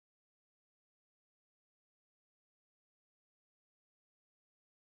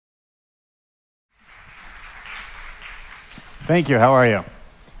Thank you. How are you?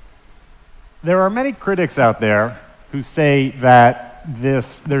 There are many critics out there who say that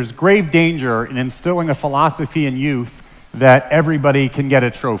there's grave danger in instilling a philosophy in youth that everybody can get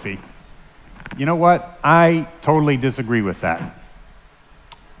a trophy. You know what? I totally disagree with that.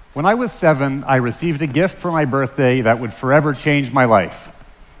 When I was 7, I received a gift for my birthday that would forever change my life.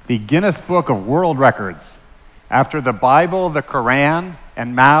 The Guinness Book of World Records. After the Bible, the Quran,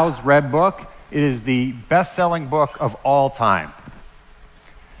 and Mao's Red Book, it is the best-selling book of all time.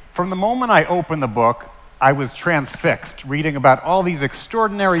 From the moment I opened the book, I was transfixed, reading about all these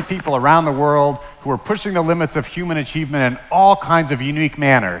extraordinary people around the world who were pushing the limits of human achievement in all kinds of unique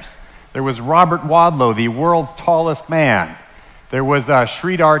manners. There was Robert Wadlow, the world's tallest man. There was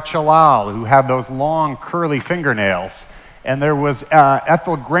Sridhar Chalal, who had those long, curly fingernails. And there was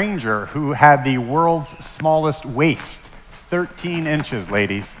Ethel Granger, who had the world's smallest waist. 13 inches,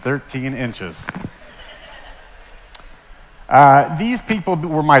 ladies, 13 inches. These people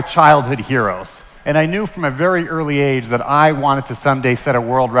were my childhood heroes. And I knew from a very early age that I wanted to someday set a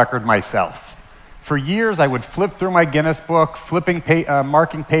world record myself. For years, I would flip through my Guinness book,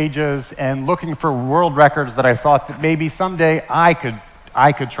 marking pages, and looking for world records that I thought that maybe someday I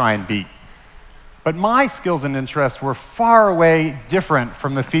could try and beat. But my skills and interests were far away different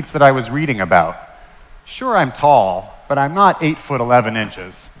from the feats that I was reading about. Sure, I'm tall, but I'm not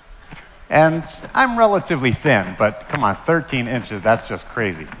 8'11". And I'm relatively thin, but come on, 13 inches, that's just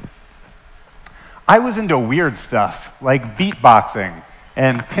crazy. I was into weird stuff, like beatboxing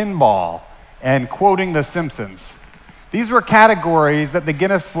and pinball and quoting The Simpsons. These were categories that the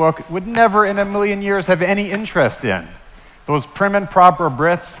Guinness Book would never in a million years have any interest in. Those prim and proper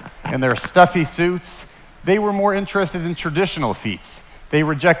Brits in their stuffy suits, they were more interested in traditional feats. They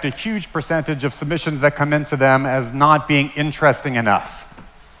reject a huge percentage of submissions that come into them as not being interesting enough.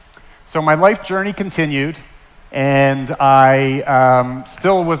 So my life journey continued, and I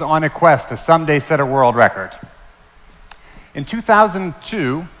still was on a quest to someday set a world record. In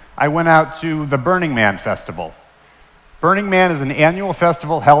 2002, I went out to the Burning Man Festival. Burning Man is an annual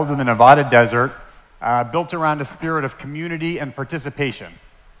festival held in the Nevada desert, built around a spirit of community and participation.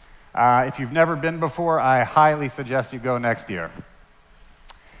 If you've never been before, I highly suggest you go next year.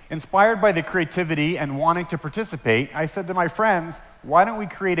 Inspired by the creativity and wanting to participate, I said to my friends, why don't we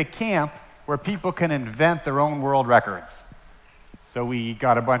create a camp where people can invent their own world records? So we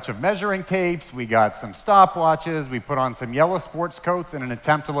got a bunch of measuring tapes, we got some stopwatches, we put on some yellow sports coats in an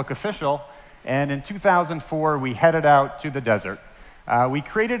attempt to look official, and in 2004, we headed out to the desert. We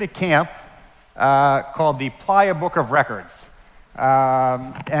created a camp called the Playa Book of Records.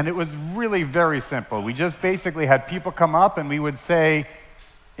 And it was really very simple. We just basically had people come up and we would say,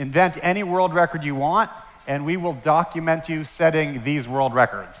 invent any world record you want, and we will document you setting these world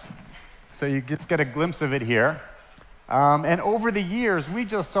records. So you just get a glimpse of it here. And over the years, we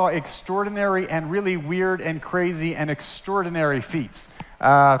just saw extraordinary and really weird and crazy and extraordinary feats.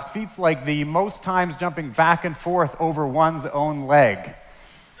 Feats like the most times jumping back and forth over one's own leg.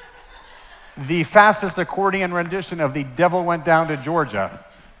 The fastest accordion rendition of The Devil Went Down to Georgia.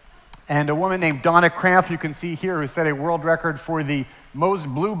 And a woman named Donna Cramp, you can see here, who set a world record for the most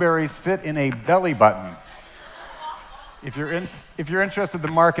blueberries fit in a belly button. If you're interested, the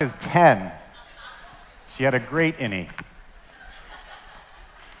mark is 10. She had a great innie.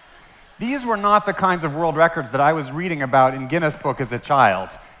 These were not the kinds of world records that I was reading about in Guinness Book as a child.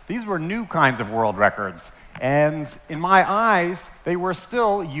 These were new kinds of world records. And in my eyes, they were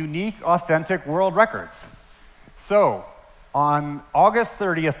still unique, authentic world records. So, on August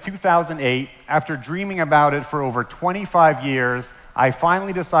 30th, 2008, after dreaming about it for over 25 years, I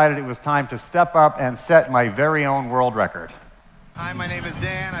finally decided it was time to step up and set my very own world record. Hi, my name is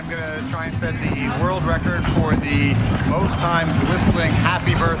Dan. I'm going to try and set the world record for the most times whistling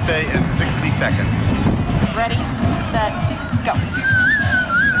happy birthday in 60 seconds. Ready, set, go.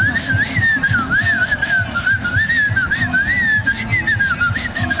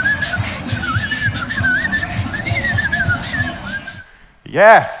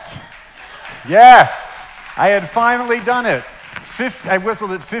 Yes, yes, I had finally done it. I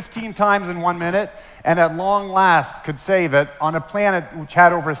whistled it 15 times in 1 minute, and at long last could say that on a planet which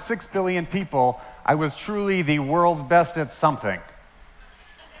had over 6 billion people, I was truly the world's best at something.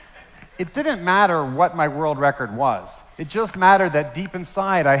 It didn't matter what my world record was. It just mattered that deep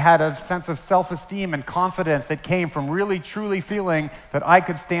inside I had a sense of self-esteem and confidence that came from really, truly feeling that I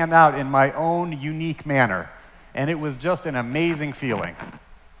could stand out in my own unique manner. And it was just an amazing feeling.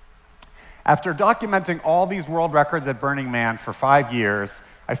 After documenting all these world records at Burning Man for 5 years,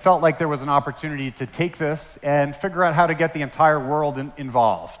 I felt like there was an opportunity to take this and figure out how to get the entire world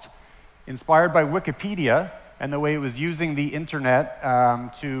involved. Inspired by Wikipedia, and the way it was using the internet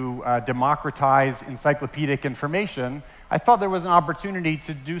to democratize encyclopedic information, I thought there was an opportunity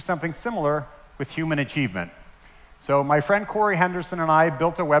to do something similar with human achievement. So my friend Corey Henderson and I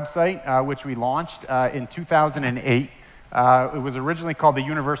built a website which we launched in 2008. It was originally called the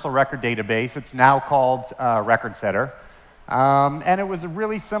Universal Record Database. It's now called RecordSetter. And it was a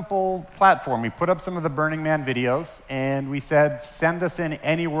really simple platform. We put up some of the Burning Man videos, and we said, send us in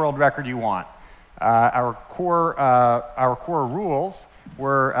any world record you want. Our core rules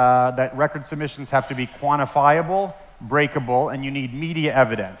were that record submissions have to be quantifiable, breakable, and you need media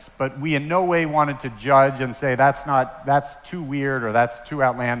evidence. But we in no way wanted to judge and say that's too weird or that's too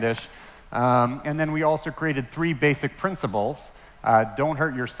outlandish. And then we also created 3 basic principles: don't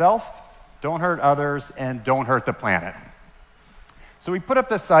hurt yourself, don't hurt others, and don't hurt the planet. So we put up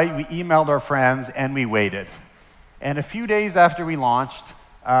the site, we emailed our friends, and we waited. And a few days after we launched,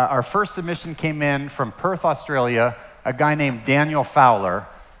 our first submission came in from Perth, Australia, a guy named Daniel Fowler,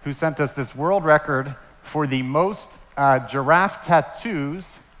 who sent us this world record for the most giraffe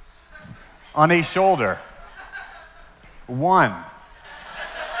tattoos on a shoulder. 1.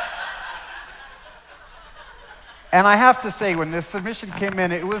 And I have to say, when this submission came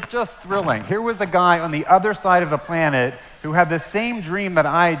in, it was just thrilling. Here was a guy on the other side of the planet who had the same dream that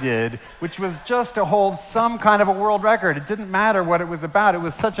I did, which was just to hold some kind of a world record. It didn't matter what it was about. It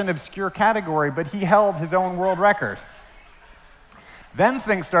was such an obscure category, but he held his own world record. Then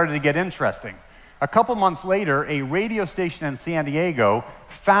things started to get interesting. A couple months later, a radio station in San Diego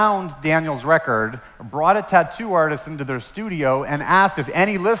found Daniel's record, brought a tattoo artist into their studio, and asked if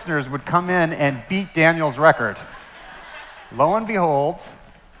any listeners would come in and beat Daniel's record. Lo and behold,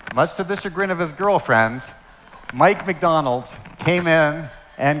 much to the chagrin of his girlfriend, Mike McDonald came in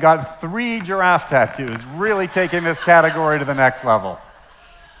and got 3 giraffe tattoos, really taking this category to the next level.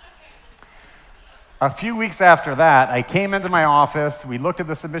 A few weeks after that, I came into my office, we looked at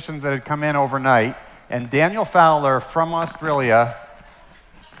the submissions that had come in overnight, and Daniel Fowler from Australia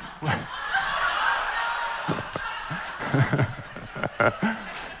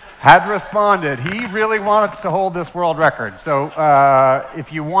had responded. He really wants to hold this world record. So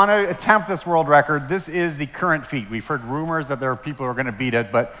if you want to attempt this world record, this is the current feat. We've heard rumors that there are people who are going to beat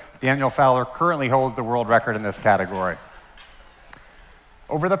it, but Daniel Fowler currently holds the world record in this category.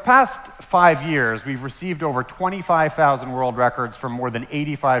 Over the past 5 years, we've received over 25,000 world records from more than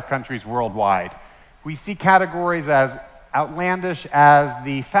 85 countries worldwide. We see categories as outlandish as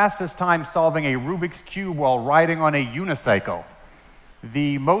the fastest time solving a Rubik's Cube while riding on a unicycle,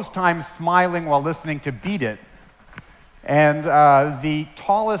 the most time smiling while listening to Beat It, and the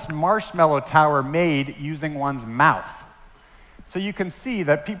tallest marshmallow tower made using one's mouth. So you can see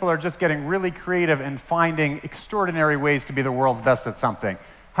that people are just getting really creative and finding extraordinary ways to be the world's best at something.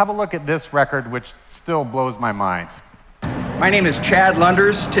 Have a look at this record, which still blows my mind. My name is Chad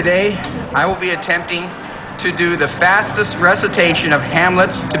Lunders. Today, I will be attempting to do the fastest recitation of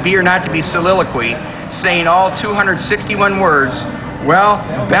Hamlet's To Be or Not to Be soliloquy, saying all 261 words, while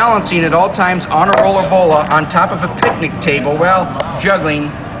balancing at all times on a roller bola on top of a picnic table while juggling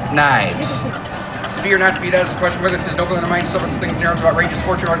knives. To be or not to be, that is the question whether it is noble in the mind, so things in arms of outrageous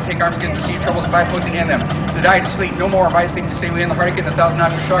fortune, or to take arms against deceive troubles by posting in them. To die to sleep no more, by sleep to stay within the heartache and the thousand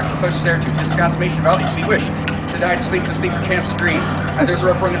notches shocks and pleasures there to this consummation of all to be wished. To die to sleep for chance to dream. And there's a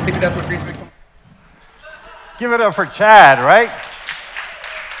rough run that sleepy death which dreams become. Give it up for Chad, right?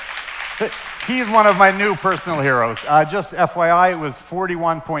 He's one of my new personal heroes. Just FYI, it was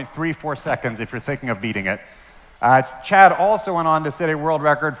 41.34 seconds if you're thinking of beating it. Chad also went on to set a world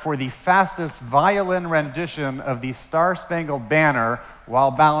record for the fastest violin rendition of the Star-Spangled Banner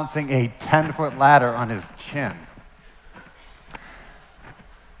while balancing a 10-foot ladder on his chin.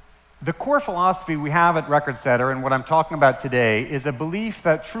 The core philosophy we have at RecordSetter, and what I'm talking about today, is a belief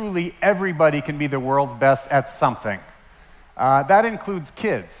that truly everybody can be the world's best at something. That includes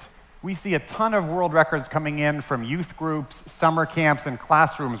kids. We see a ton of world records coming in from youth groups, summer camps, and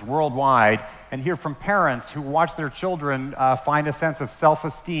classrooms worldwide, and hear from parents who watch their children find a sense of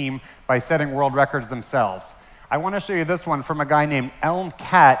self-esteem by setting world records themselves. I want to show you this one from a guy named Elm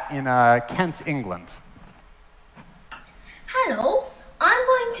Cat in Kent, England. Hello, I'm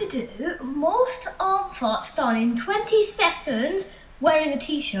going to do most arm farts done in 20 seconds wearing a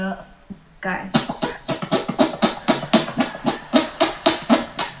t-shirt. Go.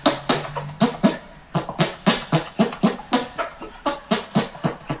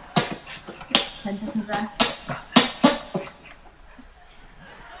 10 seconds there.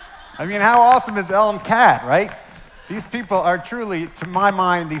 I mean, how awesome is Elm Cat, right? These people are truly, to my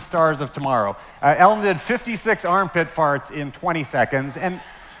mind, the stars of tomorrow. Elm did 56 armpit farts in 20 seconds, and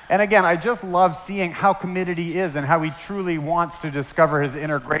And again, I just love seeing how committed he is and how he truly wants to discover his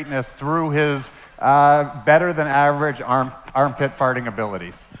inner greatness through his better than average armpit farting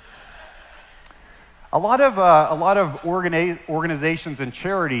abilities. A lot of organizations and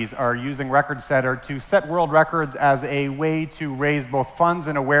charities are using RecordSetter to set world records as a way to raise both funds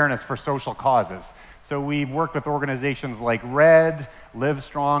and awareness for social causes. So we've worked with organizations like RED,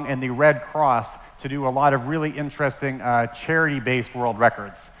 Livestrong, and the Red Cross to do a lot of really interesting charity-based world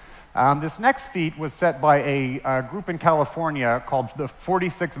records. This next feat was set by a group in California called the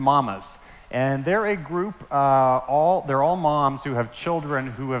 46 Mamas. And they're a group, they're all moms who have children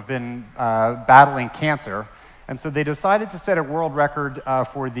who have been battling cancer. And so they decided to set a world record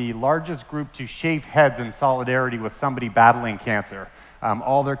for the largest group to shave heads in solidarity with somebody battling cancer.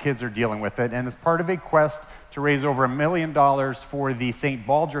 All their kids are dealing with it. And as part of a quest to raise over $1 million for the St.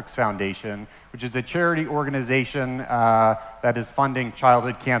 Baldrick's Foundation, which is a charity organization that is funding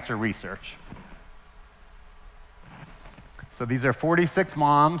childhood cancer research. So these are 46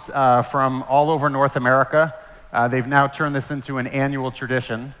 moms from all over North America. They've now turned this into an annual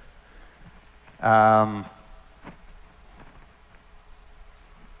tradition.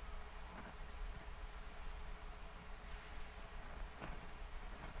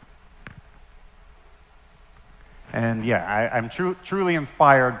 And yeah, I'm truly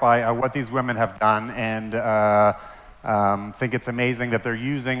inspired by what these women have done, and think it's amazing that they're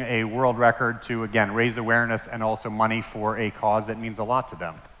using a world record to, again, raise awareness and also money for a cause that means a lot to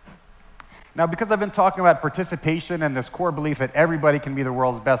them. Now, because I've been talking about participation and this core belief that everybody can be the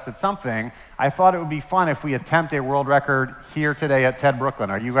world's best at something, I thought it would be fun if we attempt a world record here today at TEDxBrooklyn.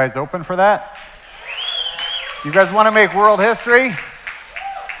 Are you guys open for that? You guys want to make world history?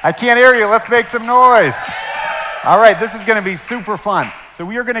 I can't hear you. Let's make some noise. All right, this is going to be super fun. So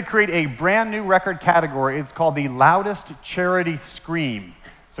we are going to create a brand new record category. It's called the Loudest Charity Scream.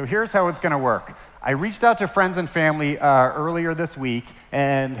 So here's how it's going to work. I reached out to friends and family earlier this week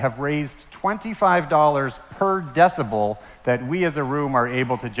and have raised $25 per decibel that we as a room are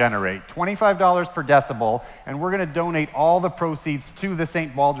able to generate. $25 per decibel, and we're going to donate all the proceeds to the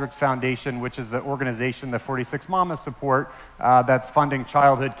St. Baldrick's Foundation, which is the organization the 46 Mamas support that's funding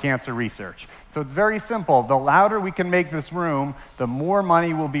childhood cancer research. So it's very simple. The louder we can make this room, the more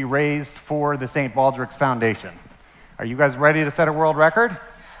money will be raised for the St. Baldrick's Foundation. Are you guys ready to set a world record?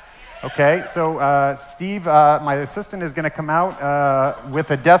 Okay, so Steve, my assistant, is going to come out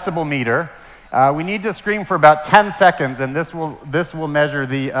with a decibel meter. We need to scream for about 10 seconds, and this will measure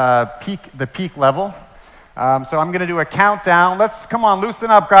the peak level. So I'm going to do a countdown. Come on,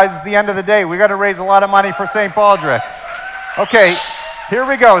 loosen up, guys. It's the end of the day. We got to raise a lot of money for St. Baldrick's. Okay, here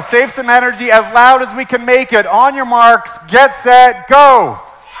we go. Save some energy as loud as we can make it. On your marks, get set, go.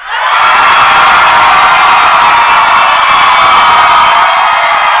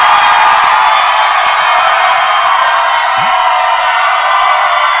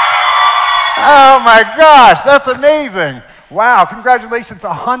 Oh my gosh, that's amazing. Wow, congratulations,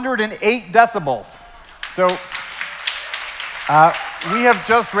 108 decibels. So we have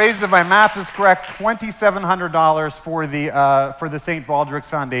just raised, if my math is correct, $2,700 for the St. Baldrick's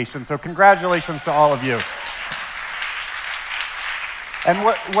Foundation. So congratulations to all of you. And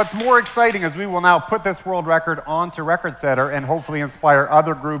what's more exciting is we will now put this world record onto RecordSetter and hopefully inspire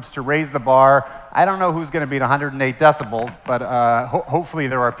other groups to raise the bar. I don't know who's going to beat 108 decibels, but hopefully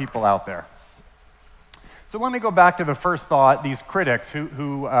there are people out there. So let me go back to the first thought, these critics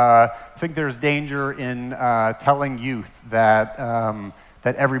who think there's danger in telling youth that,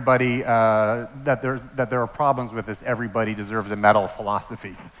 that there are problems with this everybody deserves a medal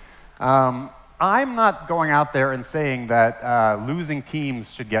philosophy. I'm not going out there and saying that losing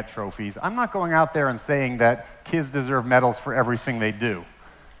teams should get trophies. I'm not going out there and saying that kids deserve medals for everything they do.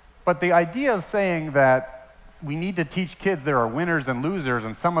 But the idea of saying that we need to teach kids there are winners and losers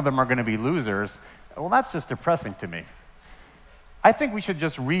and some of them are going to be losers, well, that's just depressing to me. I think we should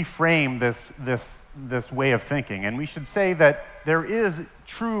just reframe this way of thinking, and we should say that there is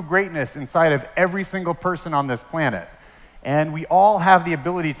true greatness inside of every single person on this planet. And we all have the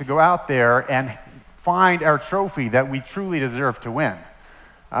ability to go out there and find our trophy that we truly deserve to win.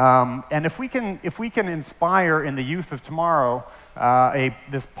 And if we can inspire in the youth of tomorrow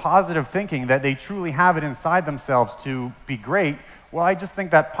this positive thinking that they truly have it inside themselves to be great, well, I just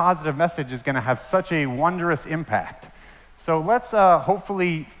think that positive message is going to have such a wondrous impact. So let's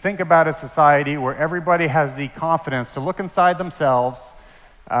hopefully think about a society where everybody has the confidence to look inside themselves,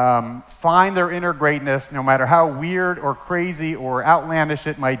 find their inner greatness, no matter how weird or crazy or outlandish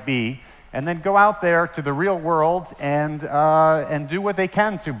it might be, and then go out there to the real world and do what they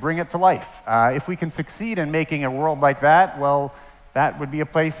can to bring it to life. If we can succeed in making a world like that, well, that would be a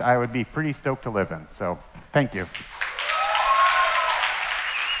place I would be pretty stoked to live in. So thank you.